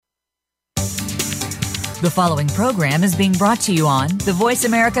The following program is being brought to you on the Voice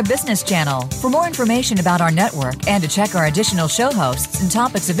America Business Channel. For more information about our network and to check our additional show hosts and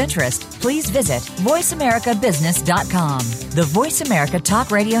topics of interest, please visit voiceamericabusiness.com. The Voice America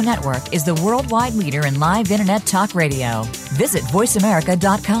Talk Radio Network is the worldwide leader in live Internet talk radio. Visit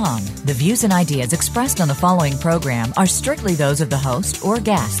voiceamerica.com. The views and ideas expressed on the following program are strictly those of the host or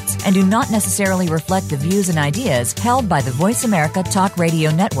guests and do not necessarily reflect the views and ideas held by the Voice America Talk Radio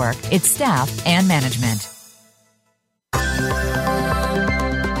Network, its staff, and management.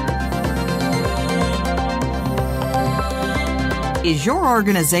 Is your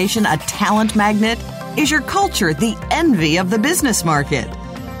organization a talent magnet? Is your culture the envy of the business market?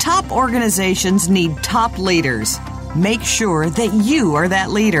 Top organizations need top leaders. Make sure that you are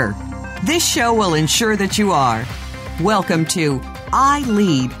that leader. This show will ensure that you are. Welcome to I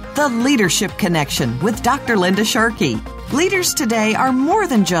Lead, the Leadership Connection with Dr. Linda Sharkey. Leaders today are more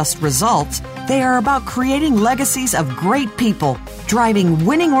than just results. They are about creating legacies of great people, driving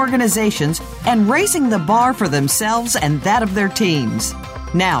winning organizations, and raising the bar for themselves and that of their teams.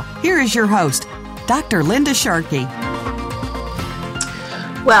 Now, here is your host, Dr. Linda Sharkey.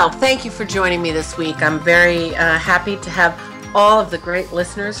 Well, thank you for joining me this week. I'm very happy to have all of the great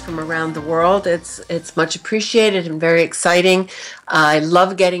listeners from around the world. It's much appreciated and very exciting. I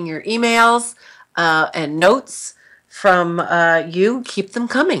love getting your emails and notes from you. Keep them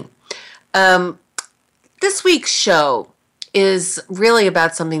coming. This week's show is really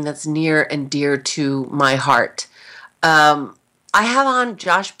about something that's near and dear to my heart. I have on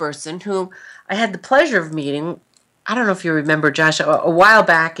Josh Bersin, who I had the pleasure of meeting. I don't know if you remember Josh, a while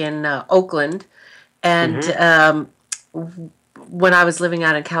back in Oakland, and when I was living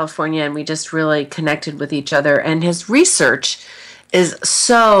out in California, and we just really connected with each other. And his research is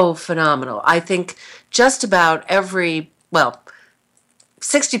so phenomenal. I think just about 60%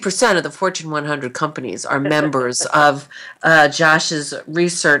 of the Fortune 100 companies are members of Josh's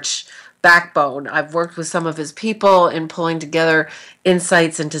research backbone. I've worked with some of his people in pulling together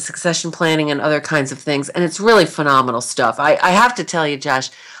insights into succession planning and other kinds of things, and it's really phenomenal stuff. I have to tell you, Josh,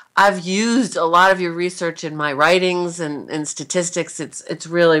 I've used a lot of your research in my writings and statistics. It's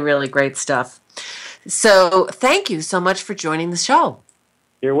really, really great stuff. So thank you so much for joining the show.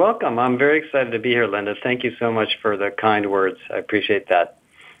 You're welcome. I'm very excited to be here, Linda. Thank you so much for the kind words. I appreciate that.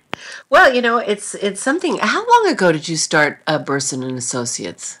 Well, you know, it's something. How long ago did you start Bersin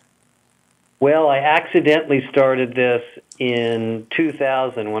Associates? Well, I accidentally started this in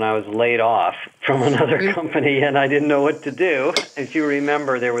 2000 when I was laid off from another company, and I didn't know what to do. If you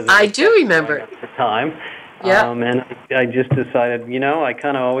remember, there was I do remember at the time. Yeah. And I just decided, I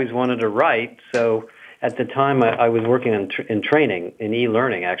kind of always wanted to write. So at the time, I was working in training, in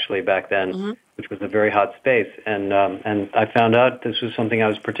e-learning, actually, back then, which was a very hot space. And I found out this was something I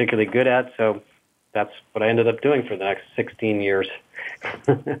was particularly good at, so that's what I ended up doing for the next 16 years.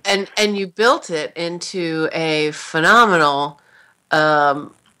 And you built it into a phenomenal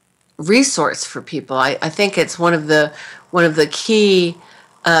resource for people. I think it's one of the key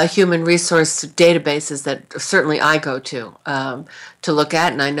human resource databases that certainly I go to look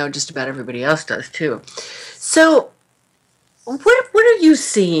at, and I know just about everybody else does too. So, what are you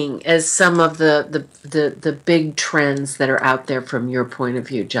seeing as some of the big trends that are out there from your point of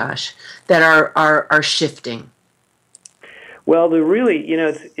view, Josh, that are shifting? Well,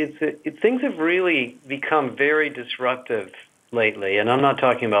 things have really become very disruptive lately, and I'm not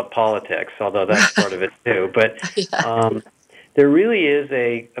talking about politics, although that's part of it too. But there really is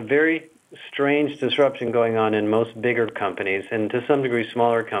a very strange disruption going on in most bigger companies, and to some degree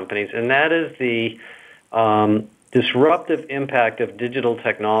smaller companies, and that is the disruptive impact of digital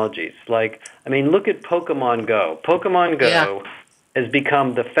technologies. Look at Pokemon Go. Pokemon Go has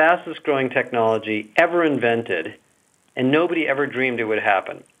become the fastest growing technology ever invented, and nobody ever dreamed it would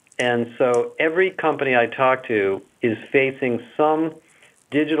happen. And so every company I talk to is facing some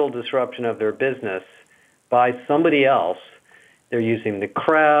digital disruption of their business by somebody else. They're using the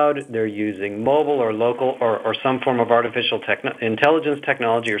crowd, they're using mobile or local or some form of artificial intelligence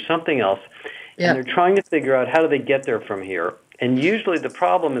technology or something else, and they're trying to figure out how do they get there from here. And usually the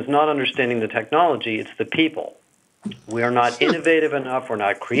problem is not understanding the technology, it's the people. We are not innovative enough, we're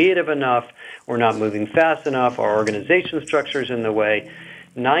not creative enough, we're not moving fast enough, our organization structure is in the way.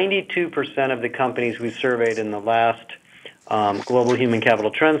 92% of the companies we surveyed in the last Global Human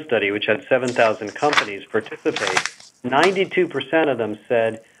Capital Trends study, which had 7,000 companies participate, 92% of them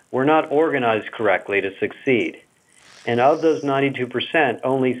said, we're not organized correctly to succeed. And of those 92%,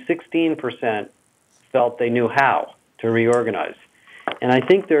 only 16% felt they knew how to reorganize. And I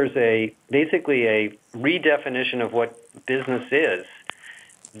think there's basically a redefinition of what business is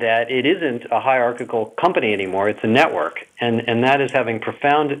that it isn't a hierarchical company anymore. It's a network. And that is having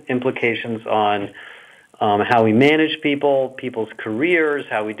profound implications on how we manage people, people's careers,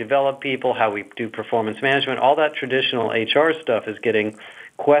 how we develop people, how we do performance management. All that traditional HR stuff is getting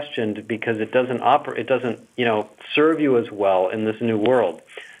questioned because it doesn't serve you as well in this new world.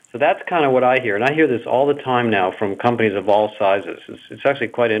 So that's kind of what I hear. And I hear this all the time now from companies of all sizes. It's actually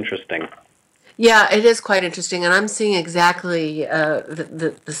quite interesting. Yeah, it is quite interesting, and I'm seeing exactly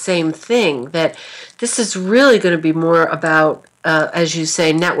the same thing, that this is really going to be more about, as you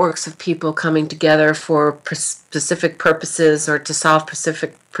say, networks of people coming together for specific purposes or to solve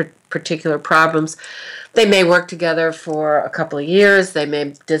particular problems. They may work together for a couple of years, they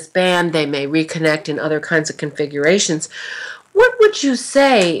may disband, they may reconnect in other kinds of configurations. What would you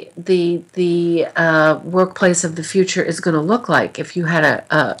say the workplace of the future is going to look like if you had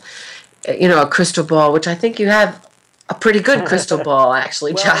a crystal ball, which I think you have a pretty good crystal ball,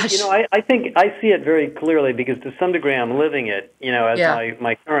 actually, well, Josh. I think I see it very clearly because to some degree I'm living it, as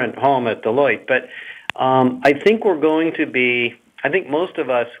my current home at Deloitte. But I think I think most of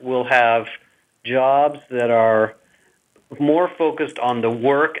us will have jobs that are more focused on the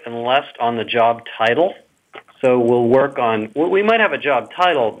work and less on the job title. So we might have a job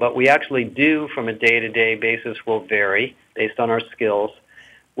title, but we actually do from a day-to-day basis will vary based on our skills.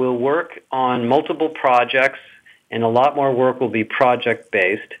 We'll work on multiple projects, and a lot more work will be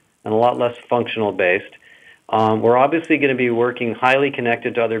project-based and a lot less functional-based. We're obviously going to be working highly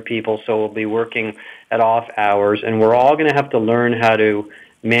connected to other people, so we'll be working at off hours, and we're all going to have to learn how to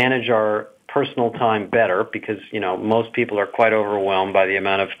manage our personal time better because, most people are quite overwhelmed by the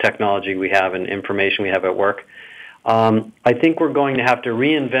amount of technology we have and information we have at work. I think we're going to have to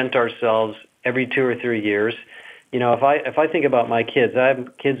reinvent ourselves every 2 or 3 years. If I think about my kids, I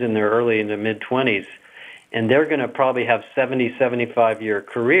have kids in their early into mid-20s, and they're going to probably have 70, 75-year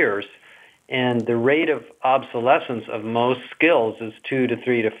careers, and the rate of obsolescence of most skills is 2 to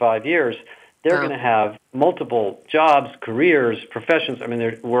 3 to 5 years. They're going to have multiple jobs, careers, professions. I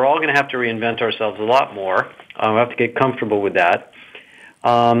mean, we're all going to have to reinvent ourselves a lot more. We have to get comfortable with that.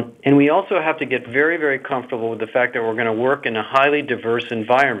 And we also have to get very, very comfortable with the fact that we're going to work in a highly diverse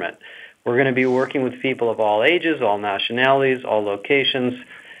environment. We're going to be working with people of all ages, all nationalities, all locations.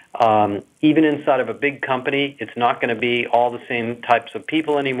 Even inside of a big company, it's not going to be all the same types of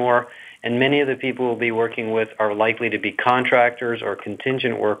people anymore, and many of the people we'll be working with are likely to be contractors or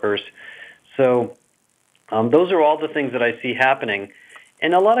contingent workers. So those are all the things that I see happening.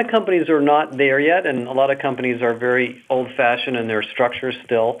 And a lot of companies are not there yet, and a lot of companies are very old-fashioned in their structure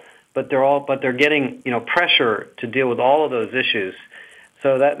still, but they're getting pressure to deal with all of those issues.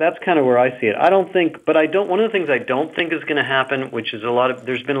 So that's kind of where I see it. One of the things I don't think is going to happen, which is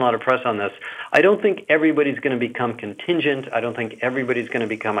there's been a lot of press on this, I don't think everybody's going to become contingent. I don't think everybody's going to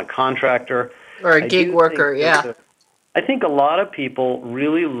become a contractor. Or a gig worker, yeah. I think a lot of people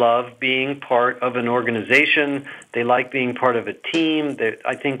really love being part of an organization. They like being part of a team.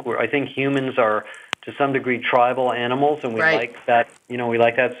 I think humans are to some degree tribal animals, and we like that. We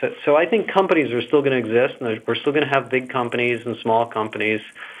like that. So I think companies are still going to exist, and we're still going to have big companies and small companies,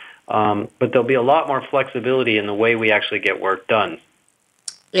 but there'll be a lot more flexibility in the way we actually get work done.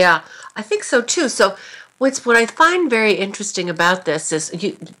 Yeah, I think so too. So what I find very interesting about this is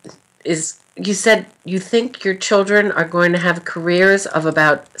you said you think your children are going to have careers of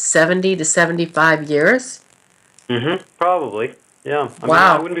about 70 to 75 years? Mm-hmm. Probably. Yeah. I mean,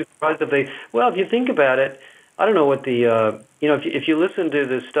 wow. I wouldn't be surprised if if you think about it, I don't know what if you listen to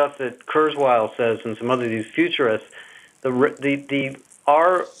the stuff that Kurzweil says and some other these futurists,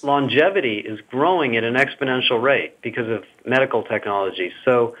 our longevity is growing at an exponential rate because of medical technology.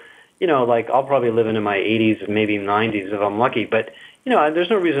 So, I'll probably live into my 80s, maybe 90s if I'm lucky, but there's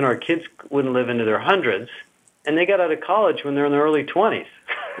no reason our kids wouldn't live into their hundreds, and they got out of college when they're in their early 20s.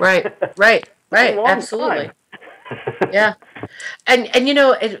 Right, absolutely. Yeah, and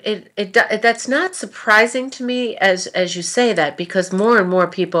that's not surprising to me as you say that, because more and more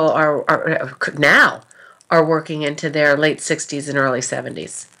people are now working into their late 60s and early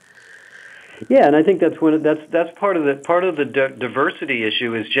 70s. Yeah, and I think that's part of the diversity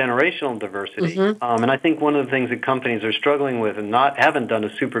issue is generational diversity. Mm-hmm. And I think one of the things that companies are struggling with and haven't done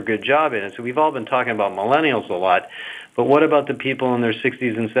a super good job in it. So we've all been talking about millennials a lot, but what about the people in their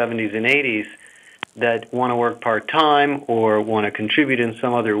 60s and 70s and 80s that want to work part-time or want to contribute in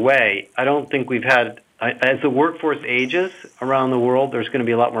some other way? I don't think we've had, as the workforce ages around the world, there's going to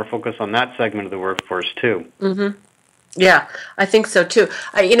be a lot more focus on that segment of the workforce too. Mm-hmm. Yeah, I think so too.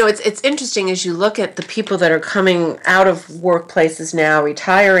 It's interesting as you look at the people that are coming out of workplaces now,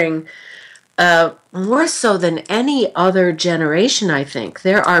 retiring. more so than any other generation, I think.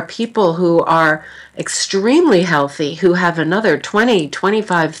 There are people who are extremely healthy, who have another 20,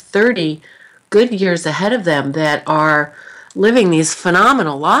 25, 30 good years ahead of them that are living these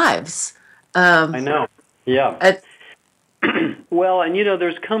phenomenal lives. I know. Yeah. Well, and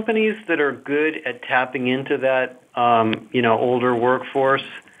there's companies that are good at tapping into that, older workforce.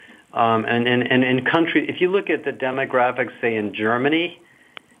 And in country, if you look at the demographics, say in Germany,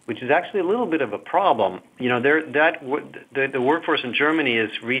 which is actually a little bit of a problem, the workforce in Germany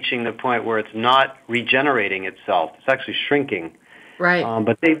is reaching the point where it's not regenerating itself; it's actually shrinking. Right.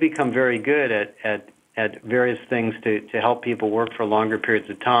 But they've become very good at various things to help people work for longer periods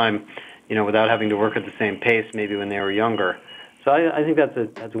of time, without having to work at the same pace maybe when they were younger. So I think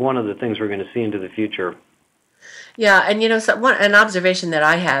that's one of the things we're going to see into the future. Yeah, and an observation that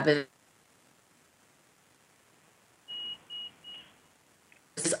I have is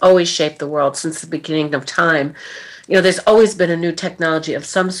it's always shaped the world since the beginning of time. There's always been a new technology of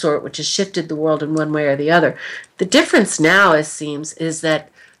some sort which has shifted the world in one way or the other. The difference now, it seems, is that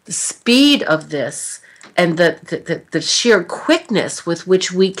the speed of this and the sheer quickness with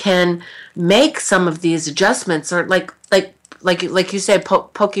which we can make some of these adjustments, or like you said,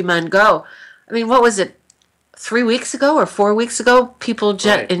 Pokemon Go. I mean, what was it? 3 weeks ago or 4 weeks ago, people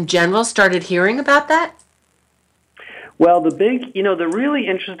in general started hearing about that? Well, the really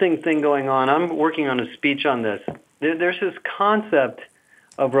interesting thing going on, I'm working on a speech on this. There's this concept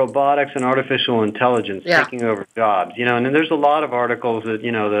of robotics and artificial intelligence taking over jobs, and then there's a lot of articles that,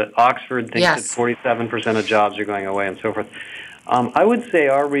 that Oxford thinks that 47% of jobs are going away and so forth. I would say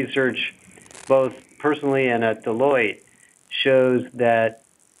our research, both personally and at Deloitte, shows that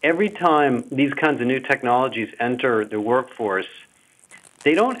every time these kinds of new technologies enter the workforce,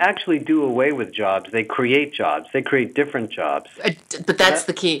 they don't actually do away with jobs. They create jobs. They create different jobs. But that's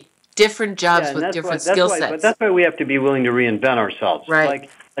the key. Different jobs with different skill sets. But that's why we have to be willing to reinvent ourselves. Right.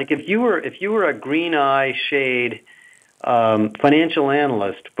 Like if you were a green eye shade financial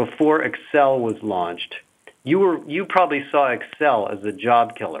analyst before Excel was launched, you probably saw Excel as a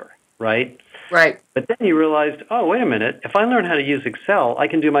job killer, right? Right. But then you realized, oh, wait a minute, if I learn how to use Excel, I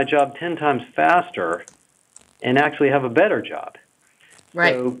can do my job 10 times faster and actually have a better job.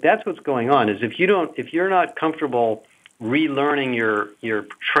 Right. So that's what's going on, is if you're not comfortable relearning your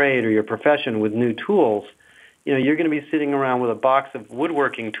trade or your profession with new tools, you're going to be sitting around with a box of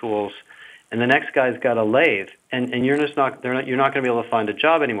woodworking tools, and the next guy's got a lathe, and you're not going to be able to find a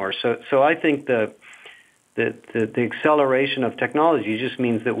job anymore. So I think the acceleration of technology just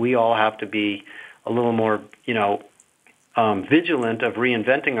means that we all have to be a little more, vigilant of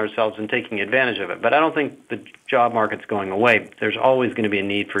reinventing ourselves and taking advantage of it. But I don't think the job market's going away. There's always going to be a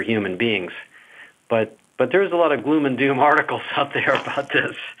need for human beings. But there's a lot of gloom and doom articles out there about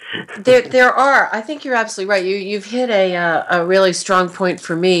this. There are. I think you're absolutely right. You've hit a really strong point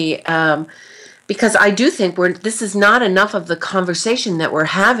for me, because I do think this is not enough of the conversation that we're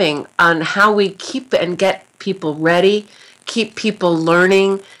having on how we keep and get people ready, keep people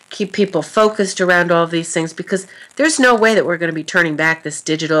learning, keep people focused around all of these things, because there's no way that we're going to be turning back this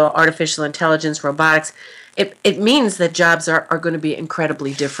digital, artificial intelligence, robotics. It means that jobs are going to be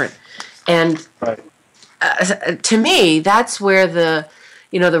incredibly different. And to me, that's where the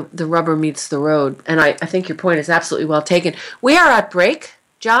rubber meets the road. And I think your point is absolutely well taken. We are at break,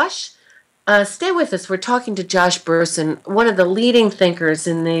 Josh. Stay with us. We're talking to Josh Bersin, one of the leading thinkers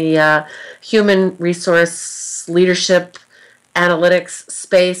in the human resource leadership analytics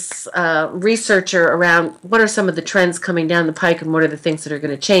space, researcher around what are some of the trends coming down the pike and what are the things that are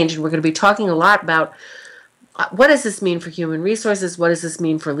going to change. And we're going to be talking a lot about what does this mean for human resources, what does this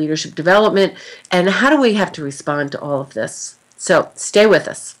mean for leadership development, and how do we have to respond to all of this. So stay with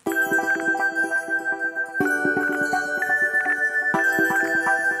us.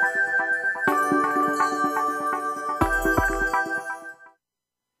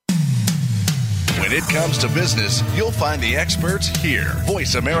 When it comes to business, you'll find the experts here.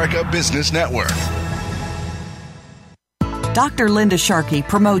 Voice America Business Network. Dr. Linda Sharkey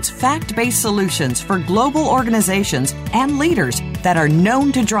promotes fact-based solutions for global organizations and leaders that are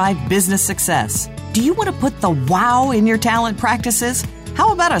known to drive business success. Do you want to put the wow in your talent practices?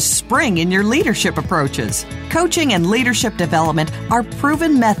 How about a spring in your leadership approaches? Coaching and leadership development are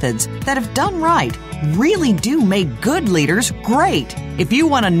proven methods that, if done right, really do make good leaders great. If you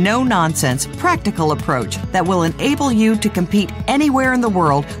want a no-nonsense, practical approach that will enable you to compete anywhere in the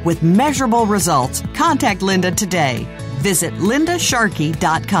world with measurable results, contact Linda today. Visit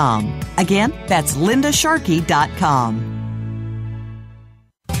lindasharkey.com. Again, that's lindasharkey.com.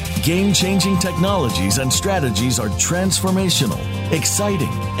 Game-changing technologies and strategies are transformational.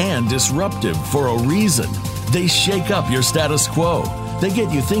 Exciting and disruptive for a reason. They shake up your status quo. They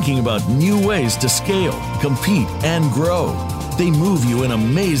get you thinking about new ways to scale, compete, and grow. They move you in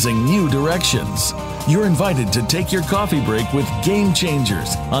amazing new directions. You're invited to take your coffee break with Game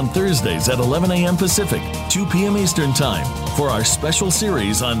Changers on Thursdays at 11 a.m. Pacific, 2 p.m. Eastern Time for our special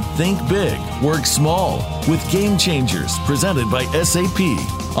series on Think Big, Work Small with Game Changers presented by SAP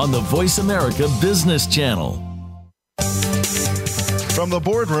on the Voice America Business Channel. From the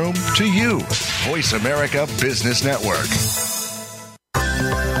boardroom to you, Voice America Business Network.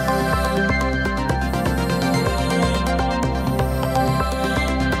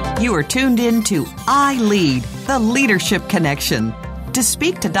 You are tuned in to I Lead, the Leadership Connection. To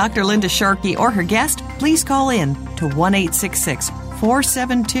speak to Dr. Linda Sharkey or her guest, please call in to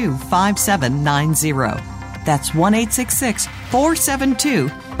 1-866-472-5790. That's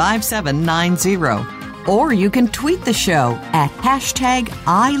 1-866-472-5790. Or you can tweet the show at #ILeadTLC.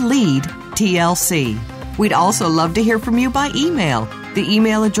 We'd also love to hear from you by email. The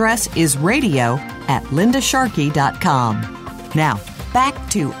email address is radio@lindasharkey.com. Now, back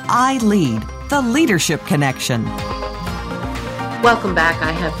to I Lead, the Leadership Connection. Welcome back.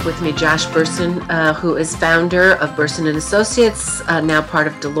 I have with me Josh Bersin, who is founder of Bersin Associates, now part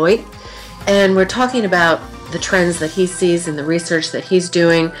of Deloitte. And we're talking about the trends that he sees and the research that he's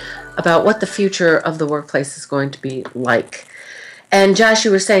doing about what the future of the workplace is going to be like. And Josh,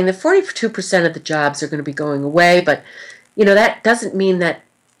 you were saying that 42% of the jobs are going to be going away, but that doesn't mean that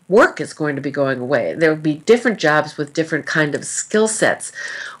work is going to be going away. There will be different jobs with different kind of skill sets.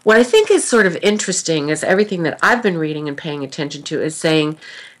 What I think is sort of interesting is everything that I've been reading and paying attention to is saying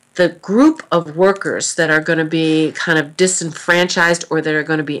the group of workers that are going to be kind of disenfranchised or that are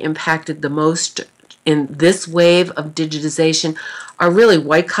going to be impacted the most in this wave of digitization are really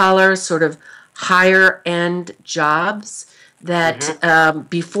white-collar, sort of higher-end jobs that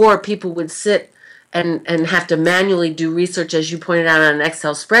before people would sit and have to manually do research, as you pointed out, on an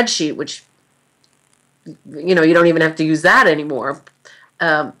Excel spreadsheet, which, you don't even have to use that anymore.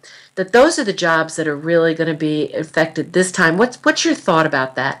 That those are the jobs that are really going to be affected this time. What's your thought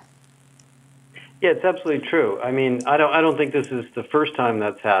about that? Yeah, it's absolutely true. I mean, I don't think this is the first time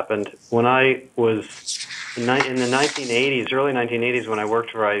that's happened. When I was in the 1980s, early 1980s, when I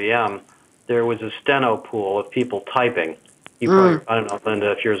worked for IBM, there was a steno pool of people typing. You probably, I don't know, Linda,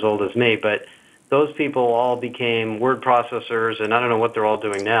 if you're as old as me, but those people all became word processors, and I don't know what they're all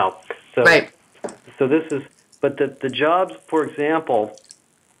doing now. So, right. So this is, but the jobs, for example,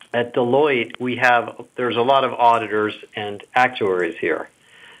 at Deloitte, there's a lot of auditors and actuaries here.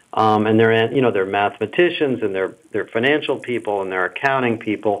 And they're mathematicians and they're financial people and they're accounting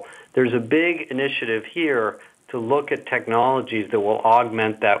people. There's a big initiative here to look at technologies that will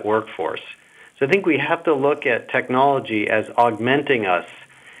augment that workforce. So I think we have to look at technology as augmenting us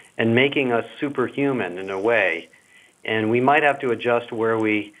and making us superhuman in a way. And we might have to adjust where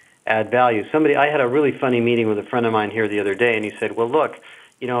we add value. I had a really funny meeting with a friend of mine here the other day, and he said, well, look,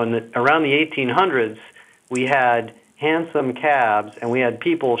 around the 1800s, we had handsome cabs, and we had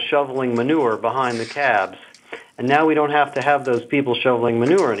people shoveling manure behind the cabs. And now we don't have to have those people shoveling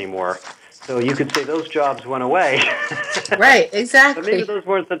manure anymore. So you could say those jobs went away. Right, exactly. But maybe those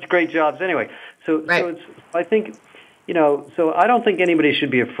weren't such great jobs anyway. So I think, so I don't think anybody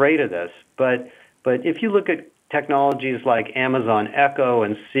should be afraid of this. But if you look at technologies like Amazon Echo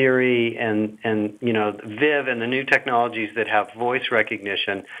and Siri and Viv and the new technologies that have voice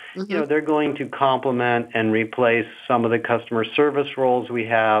recognition, they're going to complement and replace some of the customer service roles we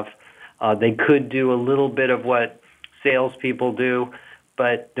have. They could do a little bit of what salespeople do,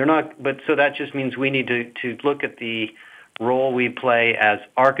 but they're not. But so that just means we need to look at the role we play as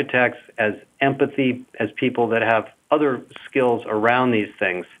architects, as empathy, as people that have other skills around these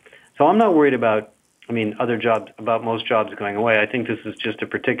things. So I'm not worried about most jobs going away. I think this is just a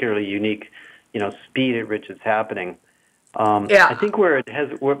particularly unique, speed at which it's happening. I think where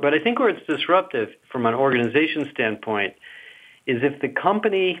it's disruptive from an organization standpoint is if the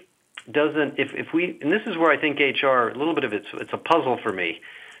company doesn't, and this is where I think HR, a little bit of it's a puzzle for me.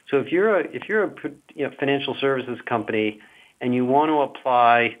 So if you're a financial services company and you want to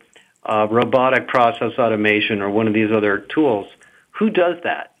apply robotic process automation or one of these other tools, who does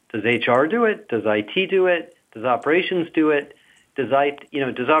that? Does HR do it? Does IT do it? Does operations do it? Does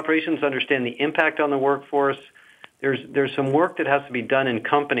operations understand the impact on the workforce? There's some work that has to be done in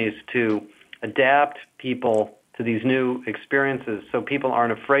companies to adapt people to these new experiences so people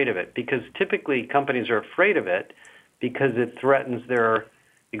aren't afraid of it. Because typically companies are afraid of it because it threatens their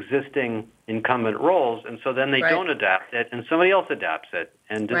existing incumbent roles, and so then they don't adapt it, and somebody else adapts it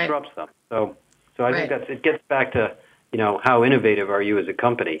and disrupts them. So I think it gets back to how innovative are you as a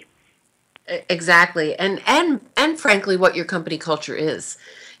company? Exactly, and frankly, what your company culture is.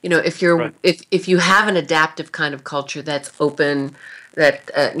 If you're Right. if you have an adaptive kind of culture that's open, that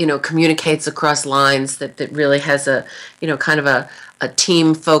communicates across lines, that really has a kind of a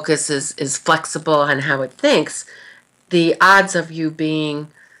team focus, is flexible on how it thinks, the odds of you being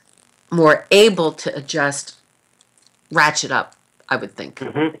more able to adjust ratchet up, I would think.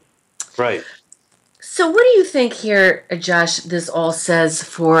 Mm-hmm. Right. So what do you think here, Josh, this all says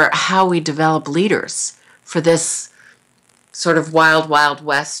for how we develop leaders for this sort of wild, wild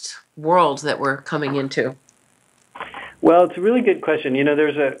west world that we're coming into? Well, it's a really good question.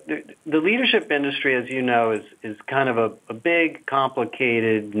 The leadership industry, as you know, is kind of a big,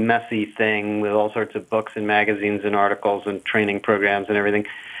 complicated, messy thing with all sorts of books and magazines and articles and training programs and everything.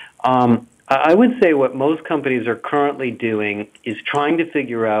 I would say what most companies are currently doing is trying to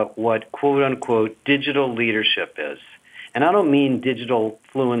figure out what quote-unquote digital leadership is. And I don't mean digital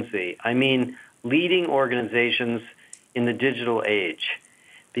fluency. I mean leading organizations in the digital age.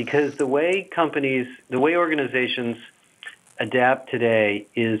 Because the way organizations adapt today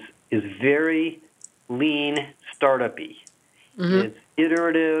is very lean, startup-y. Mm-hmm. It's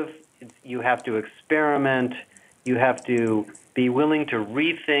iterative. You have to experiment. You have to be willing to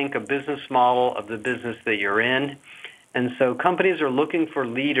rethink a business model of the business that you're in. And so companies are looking for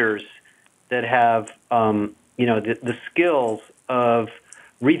leaders that have, the skills of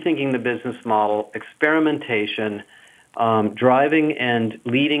rethinking the business model, experimentation, driving and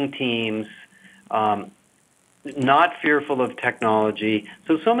leading teams, not fearful of technology.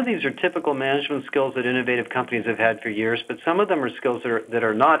 So some of these are typical management skills that innovative companies have had for years, but some of them are skills that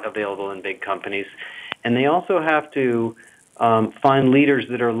are not available in big companies. And they also have to find leaders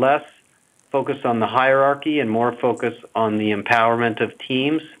that are less focused on the hierarchy and more focused on the empowerment of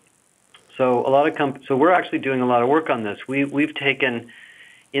teams. So so we're actually doing a lot of work on this. We've taken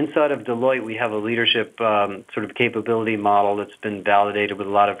inside of Deloitte, we have a leadership sort of capability model that's been validated with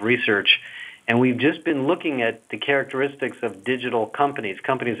a lot of research. And we've just been looking at the characteristics of digital companies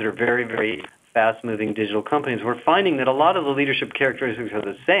that are very, very fast-moving digital companies. We're finding that a lot of the leadership characteristics are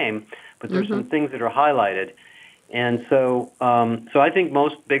the same, but there's some things that are highlighted. And so I think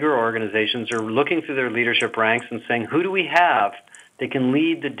most bigger organizations are looking through their leadership ranks and saying, who do we have that can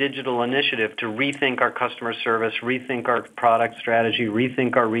lead the digital initiative to rethink our customer service, rethink our product strategy,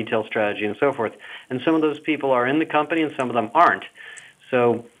 rethink our retail strategy, and so forth. And some of those people are in the company and some of them aren't.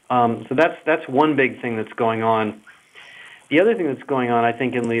 So that's one big thing that's going on. The other thing that's going on, I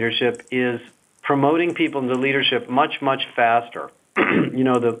think, in leadership is promoting people into leadership much, much faster.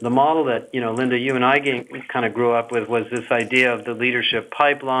 The model that, Linda, you and I kind of grew up with was this idea of the leadership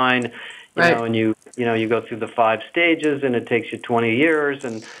pipeline, and you go through the 5 stages and it takes you 20 years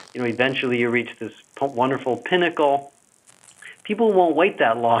and, eventually you reach this wonderful pinnacle. People won't wait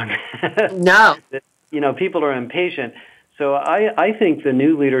that long. No. People are impatient. So I think the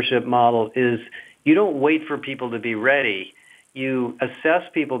new leadership model is you don't wait for people to be ready. You assess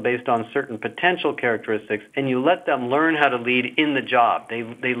people based on certain potential characteristics, and you let them learn how to lead in the job.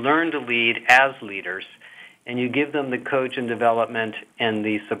 They learn to lead as leaders, and you give them the coach and development and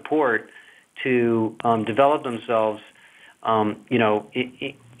the support to develop themselves,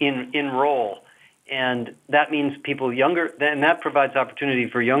 in role. And that means people younger, and that provides opportunity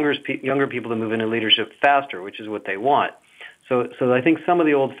for younger people to move into leadership faster, which is what they want. So I think some of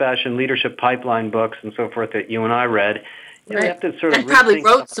the old-fashioned leadership pipeline books and so forth that you and I read, you have to sort of and probably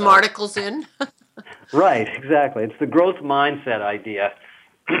wrote some articles in. Right, exactly. It's the growth mindset idea.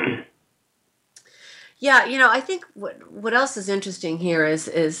 Yeah, I think what else is interesting here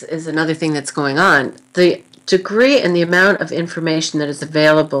is another thing that's going on. The degree and the amount of information that is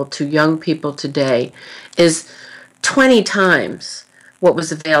available to young people today is 20 times what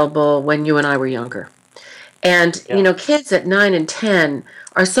was available when you and I were younger. And kids at 9 and 10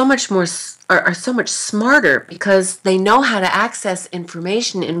 are so much smarter because they know how to access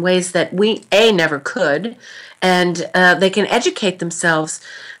information in ways that we never could, and they can educate themselves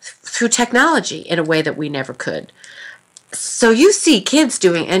through technology in a way that we never could. So you see kids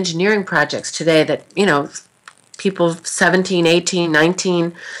doing engineering projects today that people 17, 18,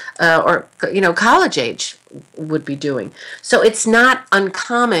 19, or college age would be doing. So it's not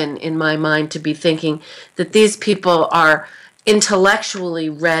uncommon in my mind to be thinking that these people are intellectually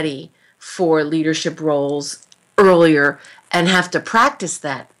ready for leadership roles earlier and have to practice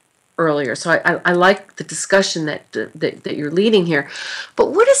that earlier. So I like the discussion that you're leading here.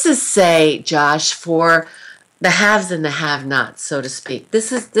 But what does this say, Josh, for the haves and the have-nots, so to speak.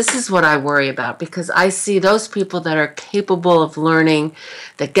 This is what I worry about, because I see those people that are capable of learning,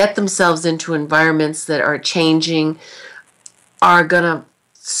 that get themselves into environments that are changing, are going to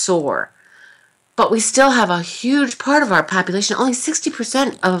soar. But we still have a huge part of our population, only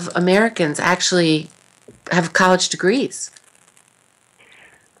 60% of Americans actually have college degrees.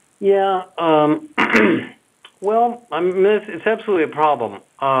 Yeah, well, I mean, it's absolutely a problem.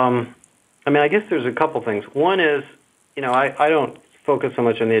 I mean, I guess there's a couple things. One is, I don't focus so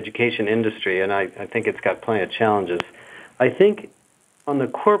much on the education industry, and I think it's got plenty of challenges. I think on the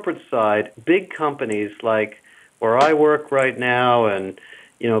corporate side, big companies like where I work right now and,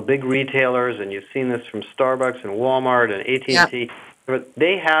 big retailers, and you've seen this from Starbucks and Walmart and AT&T,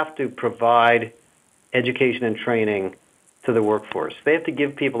 they have to provide education and training to the workforce. They have to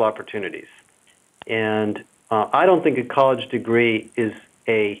give people opportunities. And I don't think a college degree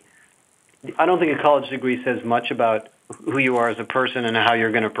says much about who you are as a person and how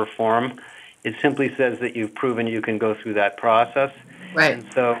you're going to perform. It simply says that you've proven you can go through that process. Right.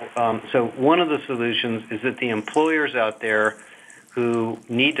 And so one of the solutions is that the employers out there who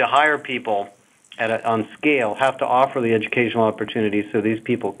need to hire people on scale have to offer the educational opportunities so these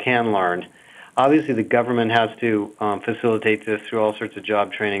people can learn. Obviously, the government has to facilitate this through all sorts of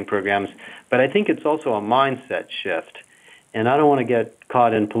job training programs, but I think it's also a mindset shift. And I don't want to get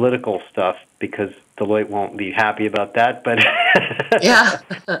caught in political stuff because Deloitte won't be happy about that. But yeah,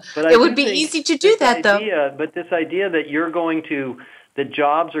 but it would be easy to do that, though. But this idea that that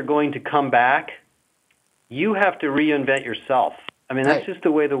jobs are going to come back, you have to reinvent yourself. I mean, that's just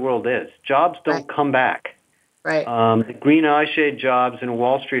the way the world is. Jobs don't come back. Right. The green eyeshade jobs in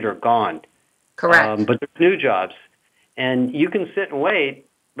Wall Street are gone. Correct. But there's new jobs, and you can sit and wait,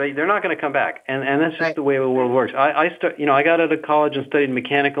 but they're not going to come back. And that's just the way the world works. I got out of college and studied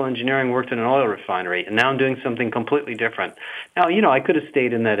mechanical engineering, worked in an oil refinery, and now I'm doing something completely different. Now, I could have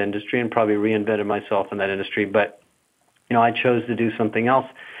stayed in that industry and probably reinvented myself in that industry, but I chose to do something else.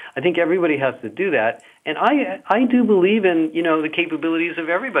 I think everybody has to do that. And I do believe in, the capabilities of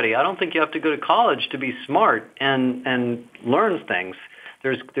everybody. I don't think you have to go to college to be smart and learn things.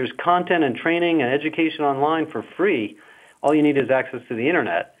 There's content and training and education online for free. All you need is access to the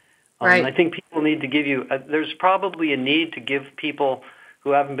internet. Right. I think people need to give you, there's probably a need to give people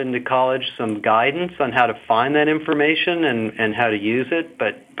who haven't been to college some guidance on how to find that information and how to use it.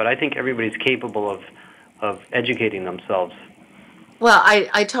 But I think everybody's capable of educating themselves. Well,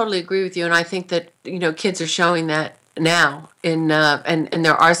 I totally agree with you, and I think that kids are showing that now. And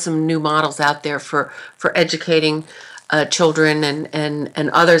there are some new models out there for educating children and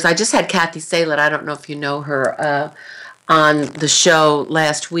others. I just had Kathy Salett, I don't know if you know her, on the show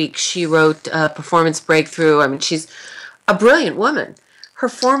last week. She wrote Performance Breakthrough. I mean, she's a brilliant woman. Her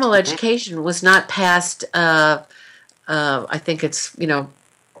formal education was not past, I think it's,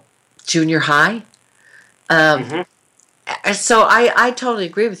 junior high. So I totally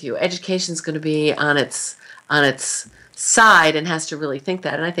agree with you. Education's going to be on its side and has to really think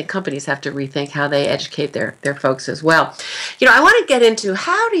that. And I think companies have to rethink how they educate their folks as well. I want to get into,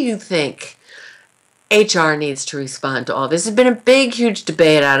 how do you think HR needs to respond to all this? There's been a big, huge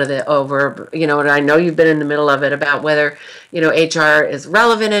debate over, and I know you've been in the middle of it, about whether, HR is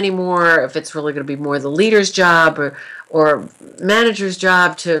relevant anymore, if it's really going to be more the leader's job or manager's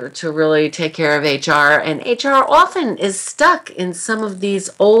job to really take care of HR. And HR often is stuck in some of these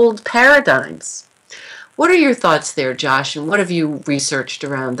old paradigms. What are your thoughts there, Josh, and what have you researched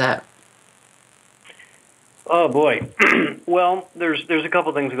around that? Oh, boy. Well, there's a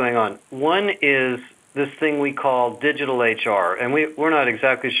couple things going on. One is this thing we call digital HR, and we're not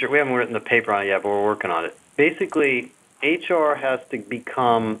exactly sure. We haven't written the paper on it yet, but we're working on it. Basically, HR has to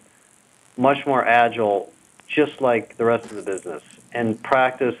become much more agile, just like the rest of the business, and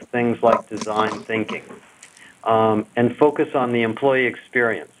practice things like design thinking, and focus on the employee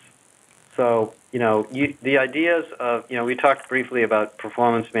experience. So, the ideas of, we talked briefly about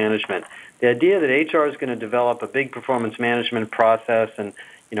performance management. The idea that HR is going to develop a big performance management process and,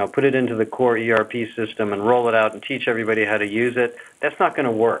 put it into the core ERP system and roll it out and teach everybody how to use it, that's not going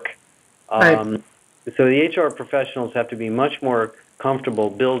to work. Right. So the HR professionals have to be much more comfortable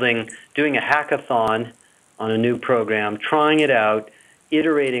doing a hackathon on a new program, trying it out,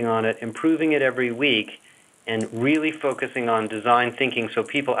 iterating on it, improving it every week, and really focusing on design thinking so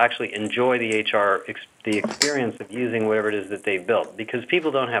people actually enjoy the experience of using whatever it is that they built. Because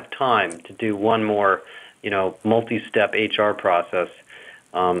people don't have time to do one more, multi-step HR process,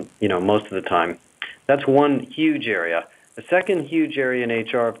 most of the time. That's one huge area. The second huge area in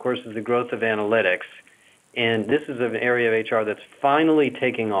HR, of course, is the growth of analytics. And this is an area of HR that's finally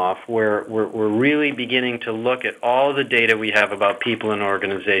taking off, where we're really beginning to look at all the data we have about people in an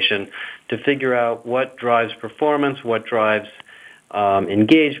organization to figure out what drives performance, what drives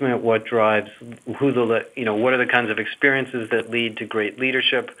engagement, what drives what are the kinds of experiences that lead to great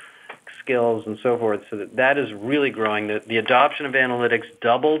leadership skills and so forth. So that is really growing. The adoption of analytics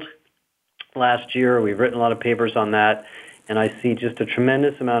doubled last year. We've written a lot of papers on that. And I see just a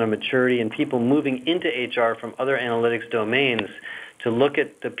tremendous amount of maturity and people moving into HR from other analytics domains to look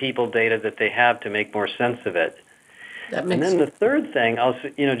at the people data that they have to make more sense of it. And then the third thing I'll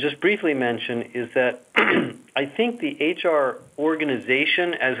just briefly mention is that I think the HR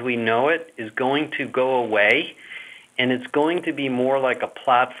organization as we know it is going to go away, and it's going to be more like a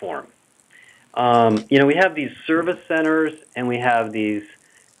platform. We have these service centers, and we have these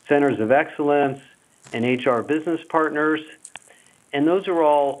centers of excellence and HR business partners, and those are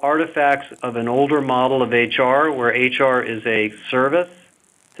all artifacts of an older model of HR where HR is a service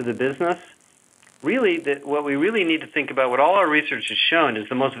to the business. Really, what we really need to think about, what all our research has shown, is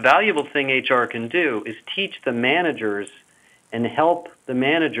the most valuable thing HR can do is teach the managers and help the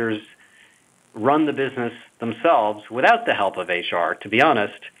managers run the business themselves without the help of HR, to be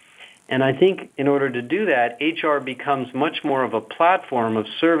honest. And I think in order to do that, HR becomes much more of a platform of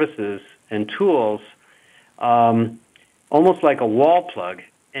services and tools, almost like a wall plug,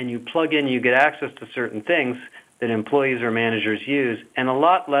 and you plug in, you get access to certain things that employees or managers use, and a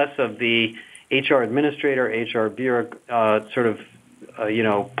lot less of the HR administrator, HR bureau,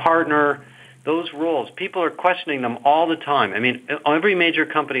 partner, those roles. People are questioning them all the time. I mean, every major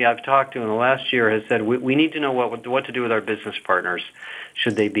company I've talked to in the last year has said, we need to know what to do with our business partners.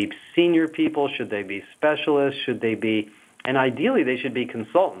 Should they be senior people? Should they be specialists? Should they be... And ideally, they should be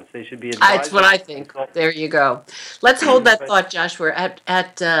consultants. They should be advisors. That's what I think. There you go. Let's hold that thought, Josh. We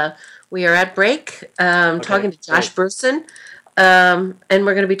are at break, talking to Josh Bersin, and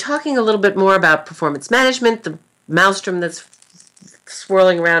we're going to be talking a little bit more about performance management, the maelstrom that's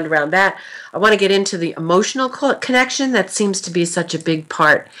swirling around that. I want to get into the emotional connection that seems to be such a big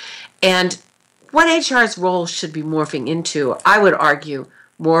part, and what HR's role should be morphing into. I would argue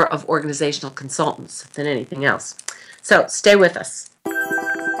more of organizational consultants than anything else. So stay with us.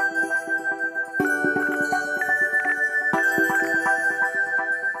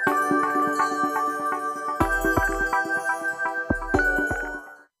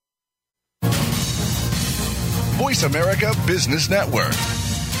 Voice America Business Network,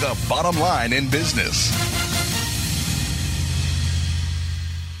 the bottom line in business.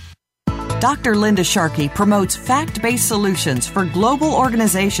 Dr. Linda Sharkey promotes fact-based solutions for global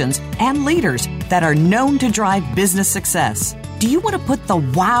organizations and leaders that are known to drive business success. Do you want to put the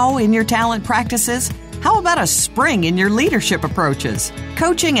wow in your talent practices? How about a spring in your leadership approaches?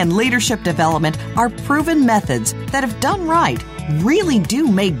 Coaching and leadership development are proven methods that, if done right, really do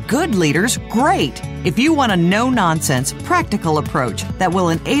make good leaders great. If you want a no-nonsense, practical approach that will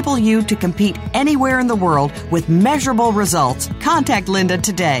enable you to compete anywhere in the world with measurable results, contact Linda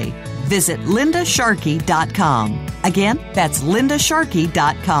today. Visit lindasharkey.com. Again, that's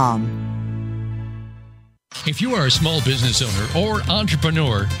lindasharkey.com. If you are a small business owner or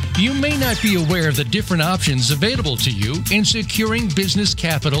entrepreneur, you may not be aware of the different options available to you in securing business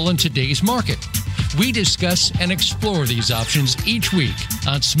capital in today's market. We discuss and explore these options each week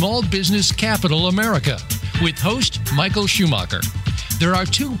on Small Business Capital America with host Michael Schumacher. There are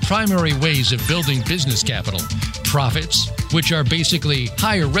two primary ways of building business capital: profits, which are basically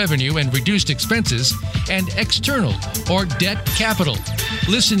higher revenue and reduced expenses, and external or debt capital.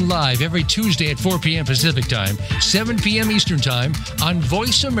 Listen live every Tuesday at 4 p.m. Pacific Time, 7 p.m. Eastern Time on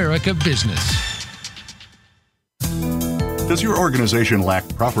Voice America Business. Does your organization lack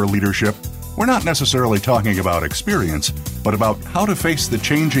proper leadership? We're not necessarily talking about experience, but about how to face the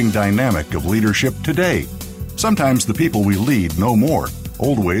changing dynamic of leadership today. Sometimes the people we lead know more.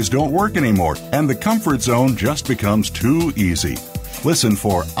 Old ways don't work anymore, and the comfort zone just becomes too easy. Listen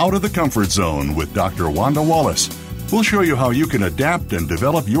for Out of the Comfort Zone with Dr. Wanda Wallace. We'll show you how you can adapt and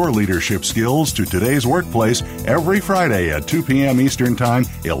develop your leadership skills to today's workplace every Friday at 2 p.m. Eastern Time,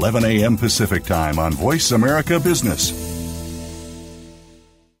 11 a.m. Pacific Time on Voice America Business.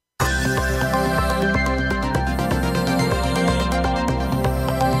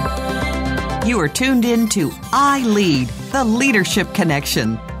 You are tuned in to I Lead, the Leadership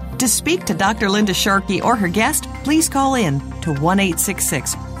Connection. To speak to Dr. Linda Sharkey or her guest, please call in to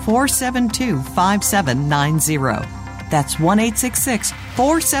 1-866-472-5790. That's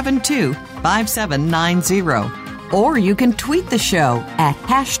 1-866-472-5790. Or you can tweet the show at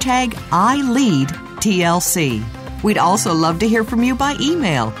 #ILeadTLC. We'd also love to hear from you by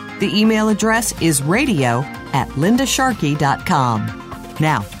email. The email address is radio@lindasharkey.com.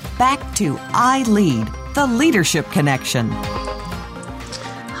 Now, back to I Lead, the Leadership Connection.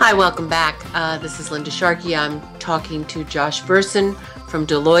 Hi, welcome back. This is Linda Sharkey. I'm talking to Josh Bersin from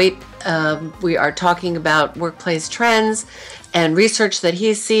Deloitte. We are talking about workplace trends and research that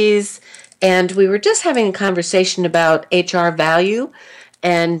he sees. And we were just having a conversation about HR value.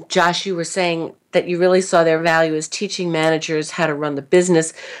 And Josh, you were saying that you really saw their value as teaching managers how to run the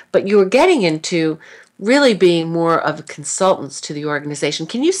business, but you were getting into really being more of consultants to the organization.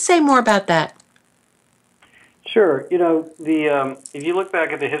 Can you say more about that? Sure. If you look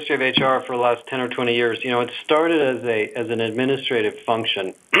back at the history of HR for the last 10 or 20 years, it started as an administrative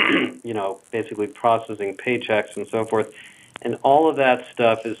function, basically processing paychecks and so forth. And all of that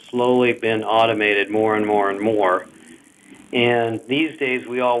stuff has slowly been automated more and more and more. And these days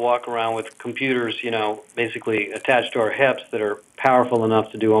we all walk around with computers, basically attached to our hips that are powerful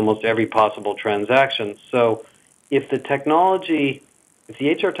enough to do almost every possible transaction. So if the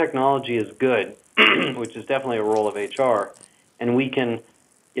HR technology is good, which is definitely a role of HR, and we can,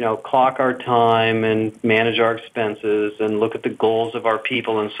 clock our time and manage our expenses and look at the goals of our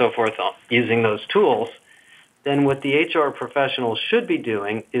people and so forth using those tools, then what the HR professional should be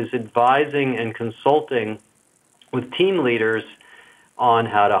doing is advising and consulting with team leaders on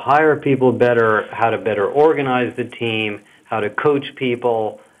how to hire people better, how to better organize the team, how to coach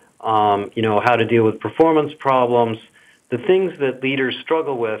people, how to deal with performance problems, the things that leaders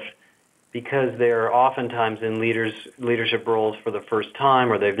struggle with because they're oftentimes in leadership roles for the first time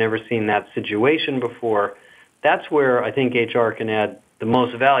or they've never seen that situation before. That's where I think HR can add the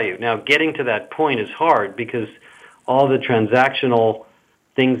most value. Now, getting to that point is hard because all the transactional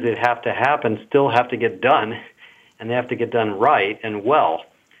things that have to happen still have to get done, and they have to get done right and well.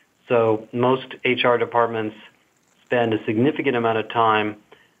 So most HR departments spend a significant amount of time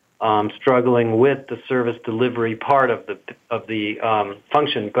struggling with the service delivery part of the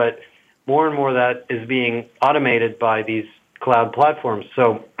function, but more and more of that is being automated by these cloud platforms.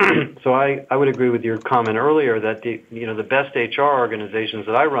 So I would agree with your comment earlier that the best HR organizations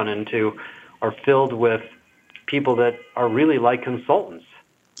that I run into are filled with people that are really like consultants.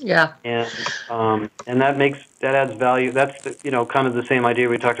 Yeah. And that adds value. That's kind of the same idea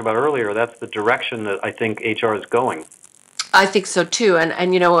we talked about earlier. That's the direction that I think HR is going. I think so too. And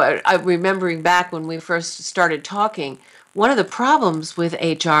I'm remembering back when we first started talking, one of the problems with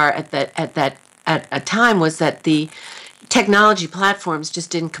HR at a time was that the technology platforms just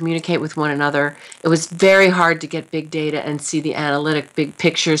didn't communicate with one another. It was very hard to get big data and see the analytic big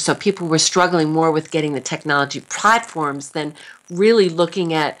picture. So people were struggling more with getting the technology platforms than really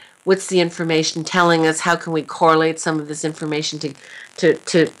looking at what's the information telling us, how can we correlate some of this information to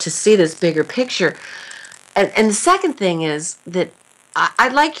see this bigger picture. And the second thing is that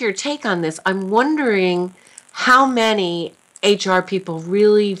I'd like your take on this. I'm wondering how many HR people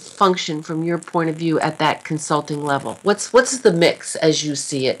really function from your point of view at that consulting level. What's the mix as you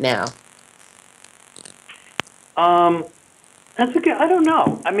see it now? That's okay. I don't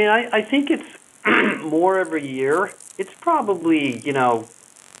know. I mean, I think it's more every year. It's probably, 1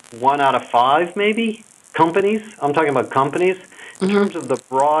 out of 5 maybe companies. I'm talking about companies. In terms of the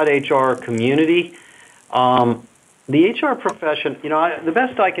broad HR community, the HR profession, the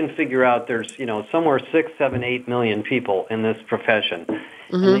best I can figure out, there's, somewhere 6, 7, 8 million people in this profession.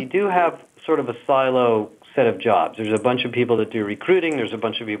 And they do have sort of a silo set of jobs. There's a bunch of people that do recruiting. There's a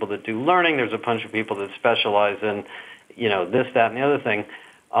bunch of people that do learning. There's a bunch of people that specialize in, this, that, and the other thing.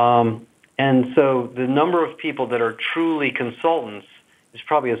 And so the number of people that are truly consultants is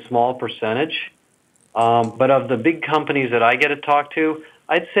probably a small percentage. But of the big companies that I get to talk to,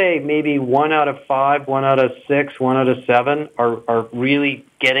 I'd say maybe 1 out of 5, 1 out of 6, 1 out of 7 are really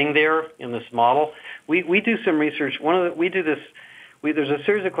getting there in this model. We do some research. There's a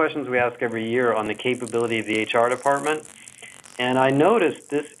series of questions we ask every year on the capability of the HR department. And I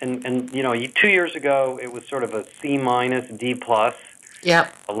noticed this, and 2 years ago it was sort of a C minus, D plus.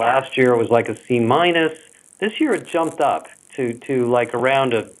 Yep. Last year it was like a C minus. This year it jumped up to like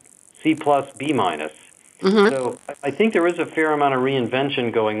around a C plus, B minus. So I think there is a fair amount of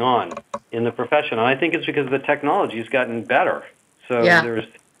reinvention going on in the profession, and I think it's because the technology has gotten better. So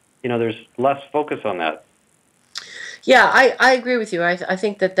there's less focus on that. Yeah, I agree with you. I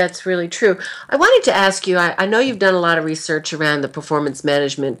think that's really true. I wanted to ask you, I know you've done a lot of research around the performance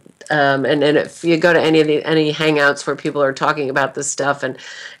management, and if you go to any hangouts where people are talking about this stuff and,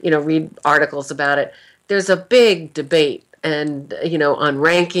 read articles about it, there's a big debate and, on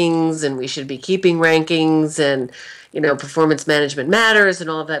rankings, and we should be keeping rankings, and, performance management matters and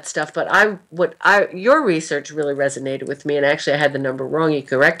all of that stuff. But your research really resonated with me, and actually I had the number wrong. You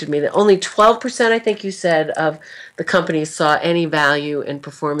corrected me that only 12%, I think you said, of the companies saw any value in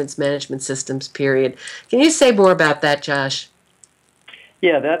performance management systems, period. Can you say more about that, Josh?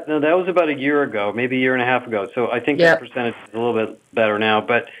 Yeah, that was about a year ago, maybe a year and a half ago. So I think that percentage is a little bit better now.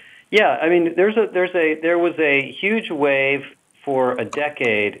 But yeah, I mean, there was a huge wave for a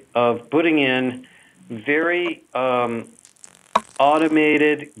decade of putting in very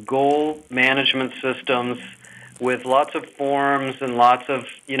automated goal management systems with lots of forms and lots of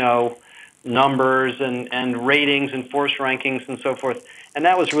numbers and ratings and force rankings and so forth. And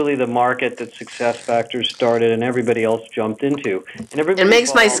that was really the market that SuccessFactors started and everybody else jumped into. And it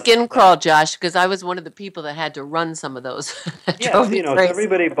makes my skin crawl, Josh, because I was one of the people that had to run some of those. So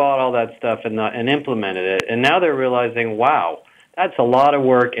everybody bought all that stuff and implemented it. And now they're realizing, wow, that's a lot of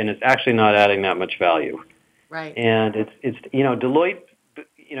work and it's actually not adding that much value. Right. And it's Deloitte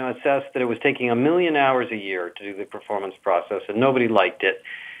assessed that it was taking 1 million hours a year to do the performance process, and nobody liked it.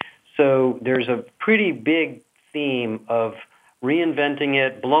 So there's a pretty big theme of reinventing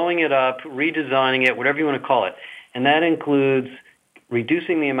it, blowing it up, redesigning it, whatever you want to call it. And that includes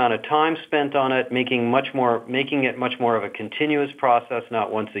reducing the amount of time spent on it, making it much more of a continuous process,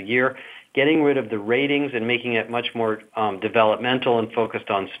 not once a year, getting rid of the ratings and making it much more developmental and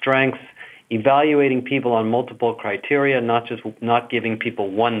focused on strengths, evaluating people on multiple criteria, not giving people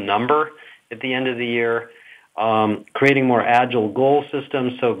one number at the end of the year, creating more agile goal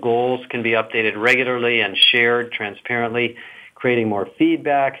systems so goals can be updated regularly and shared transparently, creating more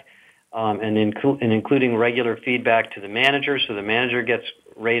feedback, and including regular feedback to the manager so the manager gets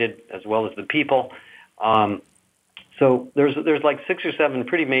rated as well as the people. So there's like 6 or 7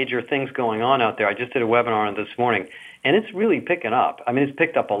 pretty major things going on out there. I just did a webinar on this morning, and it's really picking up. I mean, it's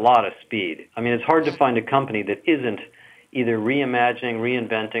picked up a lot of speed. I mean, it's hard to find a company that isn't either reimagining,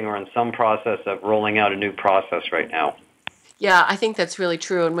 reinventing, or in some process of rolling out a new process right now. Yeah, I think that's really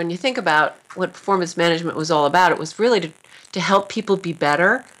true. And when you think about what performance management was all about, it was really to help people be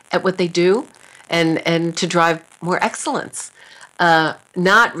better at what they do and to drive more excellence.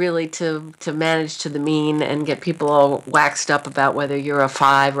 Not really to manage to the mean and get people all waxed up about whether you're a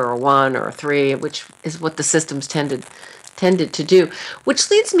 5 or a 1 or a 3, which is what the systems tended to do. Which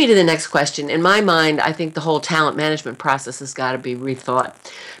leads me to the next question. In my mind, I think the whole talent management process has got to be rethought.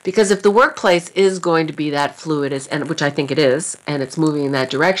 Because if the workplace is going to be that fluid, and which I think it is, and it's moving in that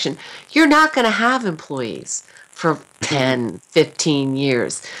direction, you're not going to have employees for 10, 15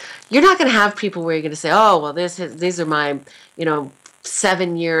 years. You're not going to have people where you're going to say, oh, well, these are my,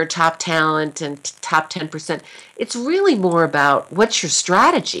 7-year top talent and top 10%. It's really more about what's your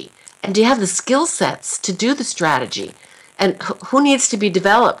strategy, and do you have the skill sets to do the strategy, and who needs to be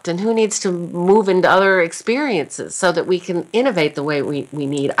developed, and who needs to move into other experiences so that we can innovate the way we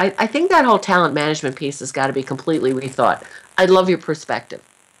need. I think that whole talent management piece has got to be completely rethought. I'd love your perspective.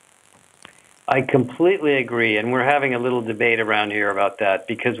 I completely agree, and we're having a little debate around here about that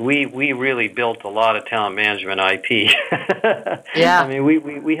because we really built a lot of talent management IP. Yeah. I mean,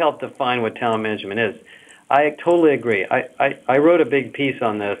 we helped define what talent management is. I totally agree. I wrote a big piece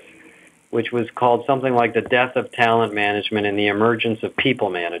on this, which was called something like The Death of Talent Management and the Emergence of People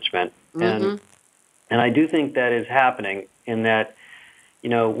Management. Mm-hmm. And I do think that is happening in that,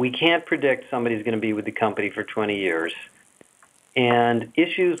 we can't predict somebody's going to be with the company for 20 years. And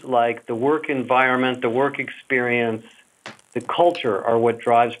issues like the work environment, the work experience, the culture are what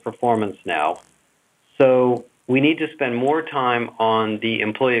drives performance now. So we need to spend more time on the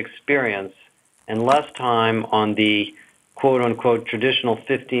employee experience and less time on the quote-unquote traditional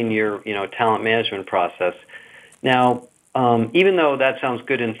 15-year, talent management process. Now, even though that sounds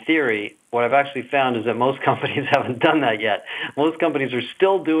good in theory, what I've actually found is that most companies haven't done that yet. Most companies are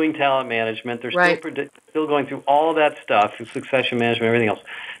still doing talent management. They're still going through all of that stuff, succession management, everything else,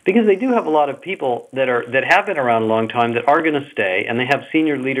 because they do have a lot of people that have been around a long time that are going to stay, and they have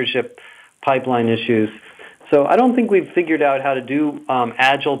senior leadership pipeline issues. So I don't think we've figured out how to do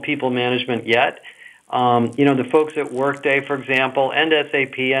agile people management yet. The folks at Workday, for example, and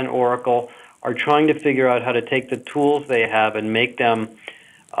SAP and Oracle are trying to figure out how to take the tools they have and make them,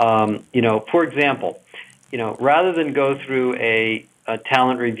 for example, rather than go through a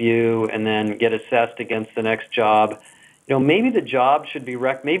talent review and then get assessed against the next job, maybe the job should be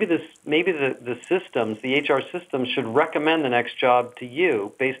maybe the systems, the HR systems should recommend the next job to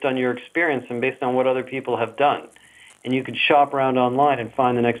you based on your experience and based on what other people have done, and you could shop around online and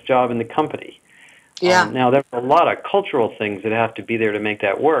find the next job in the company. Yeah. Now there's a lot of cultural things that have to be there to make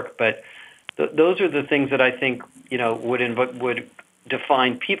that work, but those are the things that I think would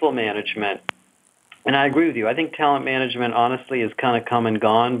define people management And I agree with you. I think talent management, honestly, is kind of come and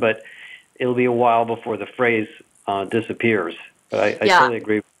gone, but it'll be a while before the phrase disappears. But I totally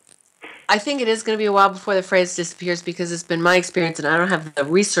agree. I think it is going to be a while before the phrase disappears, because it's been my experience, and I don't have the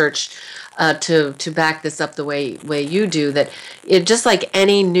research to back this up the way you do, that it, just like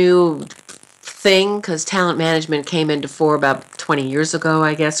any new thing, because talent management came into fore about 20 years ago,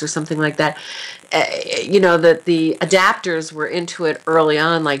 I guess, or something like that. That the adapters were into it early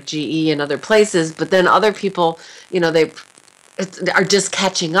on, like GE and other places, but then other people, they are just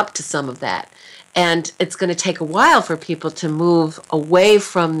catching up to some of that. And it's going to take a while for people to move away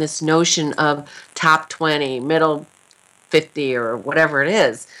from this notion of top 20, middle 50, or whatever it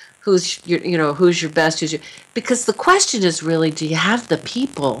is. Who's your best? Because the question is really, do you have the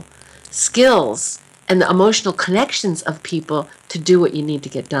people, skills, and the emotional connections of people to do what you need to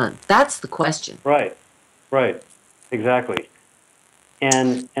get done? That's the question. Right, exactly.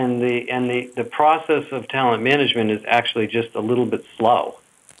 And the process of talent management is actually just a little bit slow.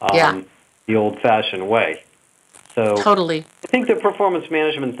 The old-fashioned way. So totally. I think the performance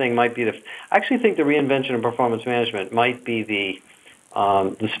management thing might be I actually think the reinvention of performance management might be the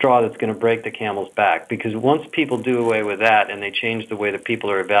straw that's going to break the camel's back, because once people do away with that and they change the way that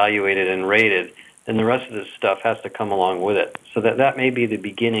people are evaluated and rated, then the rest of this stuff has to come along with it. So that may be the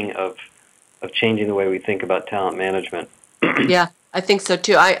beginning of changing the way we think about talent management. Yeah, I think so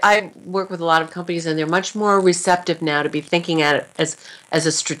too. I work with a lot of companies, and they're much more receptive now to be thinking at it as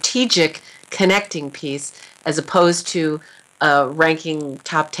a strategic connecting piece, as opposed to ranking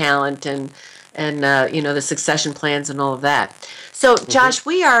top talent and the succession plans and all of that. So, Josh,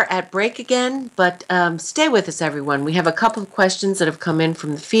 we are at break again, but stay with us, everyone. We have a couple of questions that have come in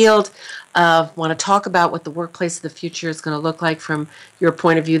from the field. Want to talk about what the workplace of the future is going to look like from your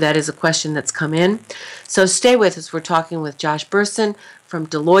point of view. That is a question that's come in. So stay with us. We're talking with Josh Bersin from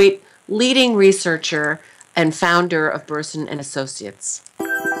Deloitte, leading researcher and founder of Bersin Associates.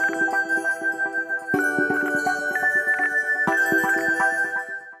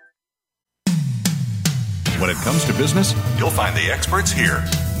 When it comes to business, you'll find the experts here.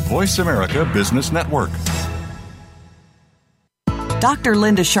 Voice America Business Network. Dr.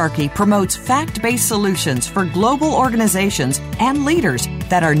 Linda Sharkey promotes fact-based solutions for global organizations and leaders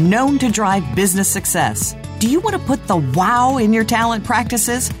that are known to drive business success. Do you want to put the wow in your talent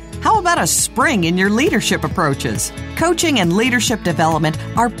practices? How about a spring in your leadership approaches? Coaching and leadership development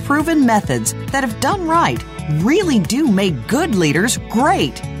are proven methods that, if done right, really do make good leaders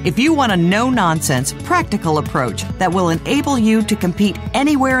great. If you want a no-nonsense, practical approach that will enable you to compete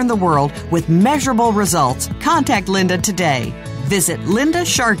anywhere in the world with measurable results, contact Linda today. Visit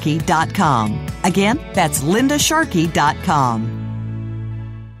lindasharkey.com. Again, that's lindasharkey.com.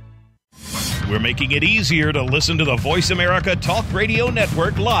 We're making it easier to listen to the Voice America Talk Radio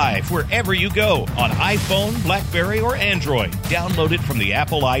Network live wherever you go on iPhone, BlackBerry, or Android. Download it from the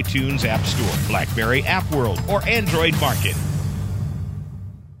Apple iTunes App Store, BlackBerry App World, or Android Market.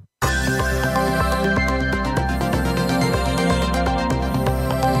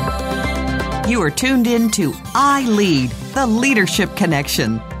 You are tuned in to I Lead, the Leadership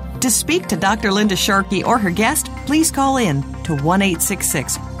Connection. To speak to Dr. Linda Sharkey or her guest, please call in to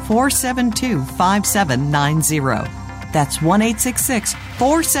 1-866-472-5790. That's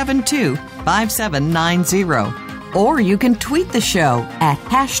 1-866-472-5790. Or you can tweet the show at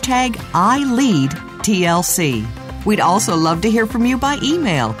 #ILeadTLC. We'd also love to hear from you by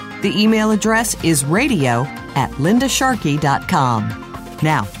email. The email address is radio@lindasharkey.com.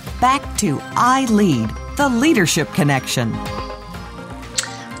 Now, back to I Lead, the Leadership Connection.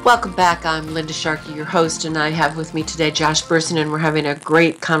 Welcome back. I'm Linda Sharkey, your host, and I have with me today Josh Bersin, and we're having a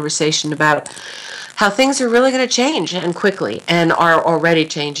great conversation about how things are really going to change, and quickly, and are already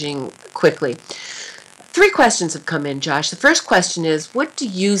changing quickly. 3 questions have come in, Josh. The first question is, what do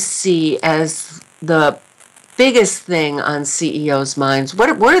you see as the biggest thing on CEOs' minds? What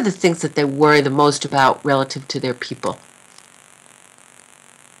are the things that they worry the most about relative to their people?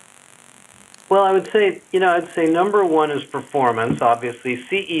 Well, I'd say number one is performance. Obviously,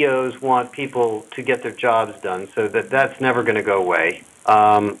 CEOs want people to get their jobs done, so that's never going to go away.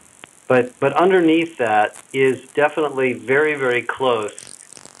 But underneath that is definitely very, very close.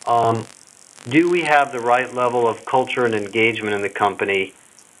 Do we have the right level of culture and engagement in the company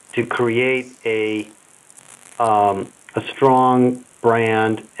to create a strong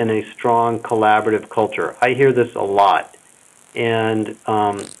brand and a strong collaborative culture? I hear this a lot. And,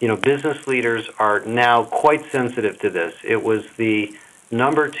 business leaders are now quite sensitive to this. It was the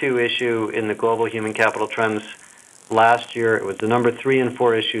number 2 issue in the global human capital trends last year. It was the number 3 and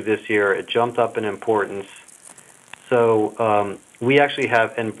 4 issue this year. It jumped up in importance. So we actually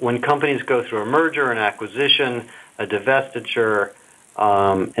have, and when companies go through a merger, an acquisition, a divestiture,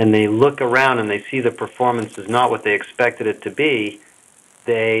 and they look around and they see the performance is not what they expected it to be,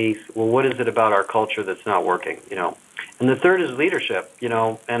 well, what is it about our culture that's not working, And the third is leadership,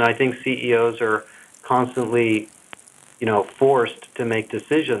 and I think CEOs are constantly, forced to make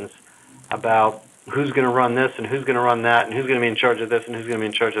decisions about who's going to run this and who's going to run that and who's going to be in charge of this and who's going to be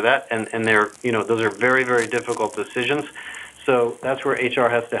in charge of that. And they're, those are very, very difficult decisions. So that's where HR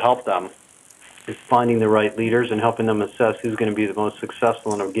has to help them, is finding the right leaders and helping them assess who's going to be the most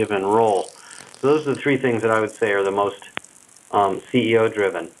successful in a given role. So those are the three things that I would say are the most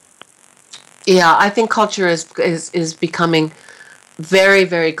CEO-driven. Yeah, I think culture is becoming very,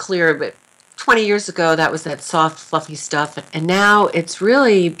 very clear. But 20 years ago, that was that soft, fluffy stuff. And now it's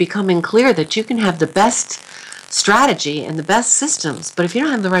really becoming clear that you can have the best strategy and the best systems, but if you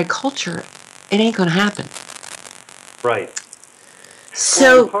don't have the right culture, it ain't going to happen. Right.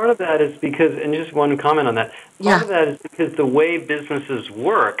 So part of that is because, and just one comment on that, part of that is because the way businesses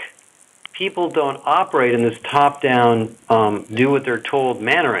work, people don't operate in this top-down, do what they're told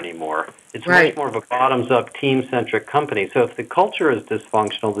manner anymore. It's much more of a bottoms-up, team-centric company. So if the culture is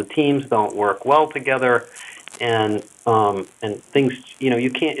dysfunctional, the teams don't work well together, and things,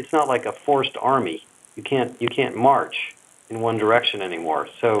 you can't. It's not like a forced army. You can't march in one direction anymore.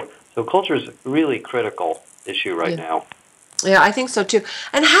 So culture is a really critical issue right now. Yeah, I think so too.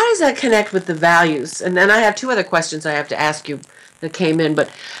 And how does that connect with the values? And then I have two other questions I have to ask you that came in. But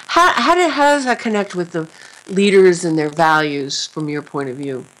how does that connect with the leaders and their values from your point of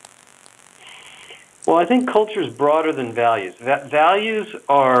view? Well, I think culture is broader than values. Values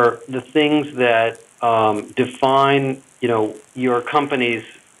are the things that define, your company's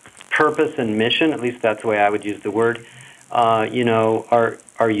purpose and mission. At least that's the way I would use the word. Are you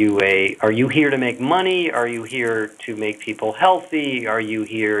here to make money? Are you here to make people healthy? Are you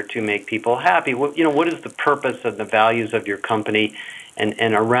here to make people happy? What is the purpose and the values of your company?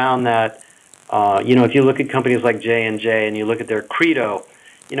 And around that, if you look at companies like J&J and you look at their credo,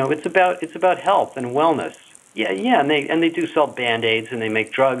 it's about health and wellness. Yeah, and they do sell Band-Aids and they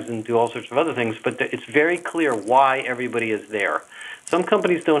make drugs and do all sorts of other things, but it's very clear why everybody is there. Some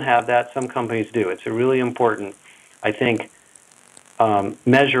companies don't have that. Some companies do. It's a really important, I think,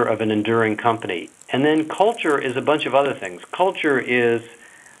 measure of an enduring company. And then culture is a bunch of other things. Culture is,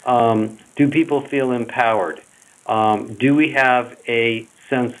 do people feel empowered? Do we have a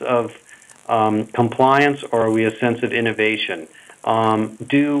sense of compliance, or are we a sense of innovation?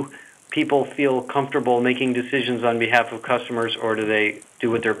 Do people feel comfortable making decisions on behalf of customers, or do they do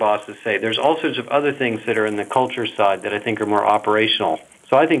what their bosses say? There's all sorts of other things that are in the culture side that I think are more operational.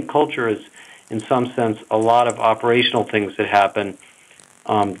 So I think culture is, in some sense, a lot of operational things that happen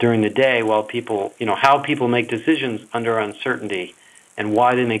during the day while people, how people make decisions under uncertainty and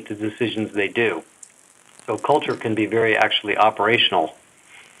why they make the decisions they do. So culture can be very actually operational.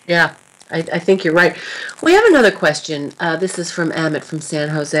 Yeah. I think you're right. We have another question. This is from Amit from San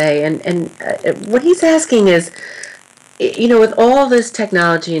Jose. And what he's asking is, with all this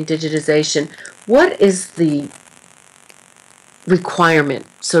technology and digitization, what is the requirement,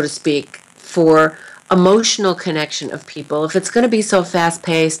 so to speak, for emotional connection of people? If it's going to be so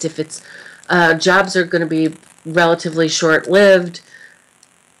fast-paced, if it's jobs are going to be relatively short-lived,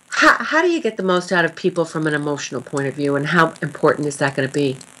 how do you get the most out of people from an emotional point of view, and how important is that going to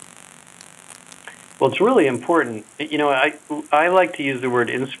be? Well, it's really important. I like to use the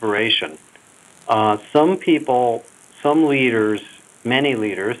word inspiration. Some people, some leaders, many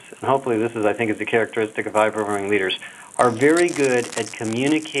leaders, and hopefully this is, I think, is a characteristic of high-performing leaders, are very good at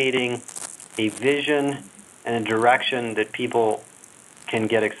communicating a vision and a direction that people can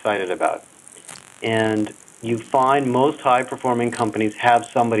get excited about. And you find most high-performing companies have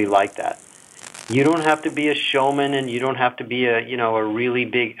somebody like that. You don't have to be a showman, and you don't have to be a really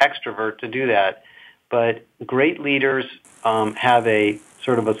big extrovert to do that. But great leaders have a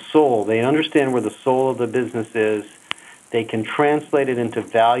sort of a soul. They understand where the soul of the business is. They can translate it into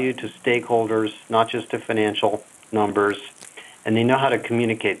value to stakeholders, not just to financial numbers, and they know how to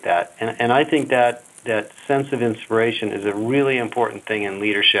communicate that. And I think that sense of inspiration is a really important thing in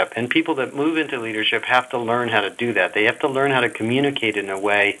leadership. And people that move into leadership have to learn how to do that. They have to learn how to communicate in a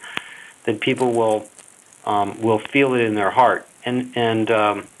way that people will feel it in their heart. And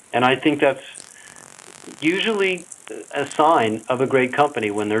I think that's usually a sign of a great company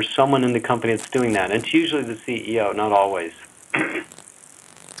when there's someone in the company that's doing that. And it's usually the CEO, not always.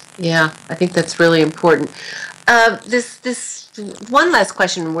 Yeah, I think that's really important. This one last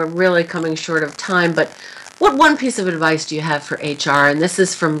question. We're really coming short of time, but what one piece of advice do you have for HR? And this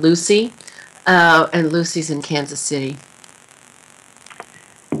is from Lucy, and Lucy's in Kansas City.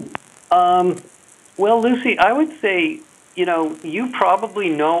 Well, Lucy, I would say, you probably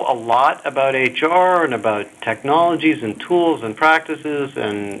know a lot about HR and about technologies and tools and practices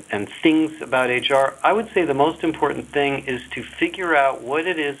and things about HR. I would say the most important thing is to figure out what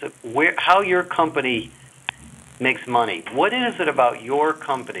it is, how your company makes money. What is it about your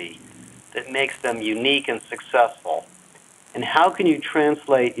company that makes them unique and successful? And how can you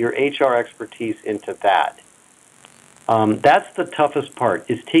translate your HR expertise into that? That's the toughest part,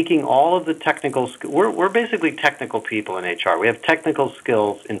 is taking all of the technical skills. We're basically technical people in HR. We have technical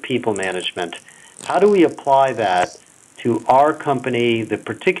skills in people management. How do we apply that to our company, the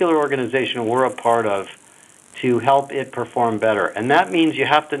particular organization we're a part of, to help it perform better? And that means you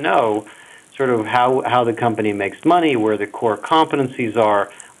have to know sort of how the company makes money, where the core competencies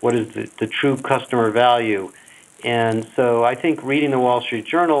are, what is the true customer value. And so I think reading the Wall Street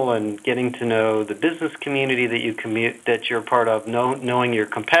Journal and getting to know the business community that you're part of, knowing your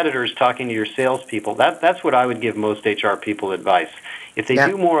competitors, talking to your salespeople, that's what I would give most HR people advice. If they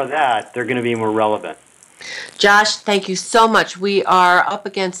do more of that, they're going to be more relevant. Josh, thank you so much. We are up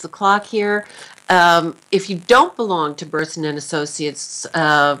against the clock here. If you don't belong to Bersin Associates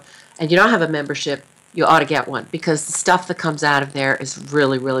and you don't have a membership, you ought to get one, because the stuff that comes out of there is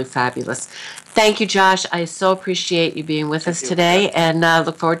really, really fabulous. Thank you, Josh. I so appreciate you being with us today, and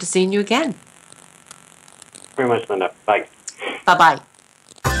look forward to seeing you again. Very much, Linda. Bye. Bye-bye.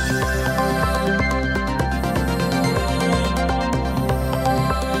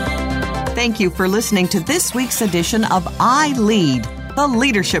 Thank you for listening to this week's edition of I Lead, the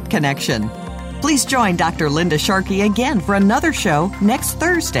Leadership Connection. Please join Dr. Linda Sharkey again for another show next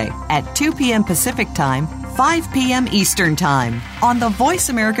Thursday at 2 p.m. Pacific Time, 5 p.m. Eastern Time on the Voice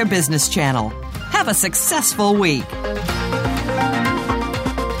America Business Channel. Have a successful week.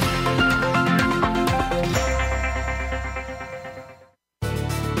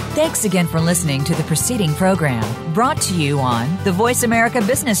 Thanks again for listening to the preceding program, brought to you on the Voice America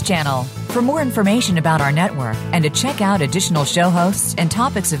Business Channel. For more information about our network and to check out additional show hosts and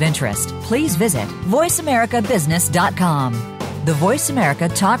topics of interest, please visit voiceamericabusiness.com. The Voice America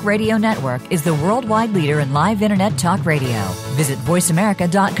Talk Radio Network is the worldwide leader in live Internet talk radio. Visit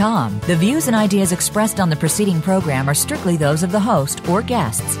voiceamerica.com. The views and ideas expressed on the preceding program are strictly those of the host or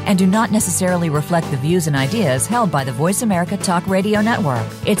guests and do not necessarily reflect the views and ideas held by the Voice America Talk Radio Network,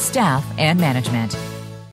 its staff, and management.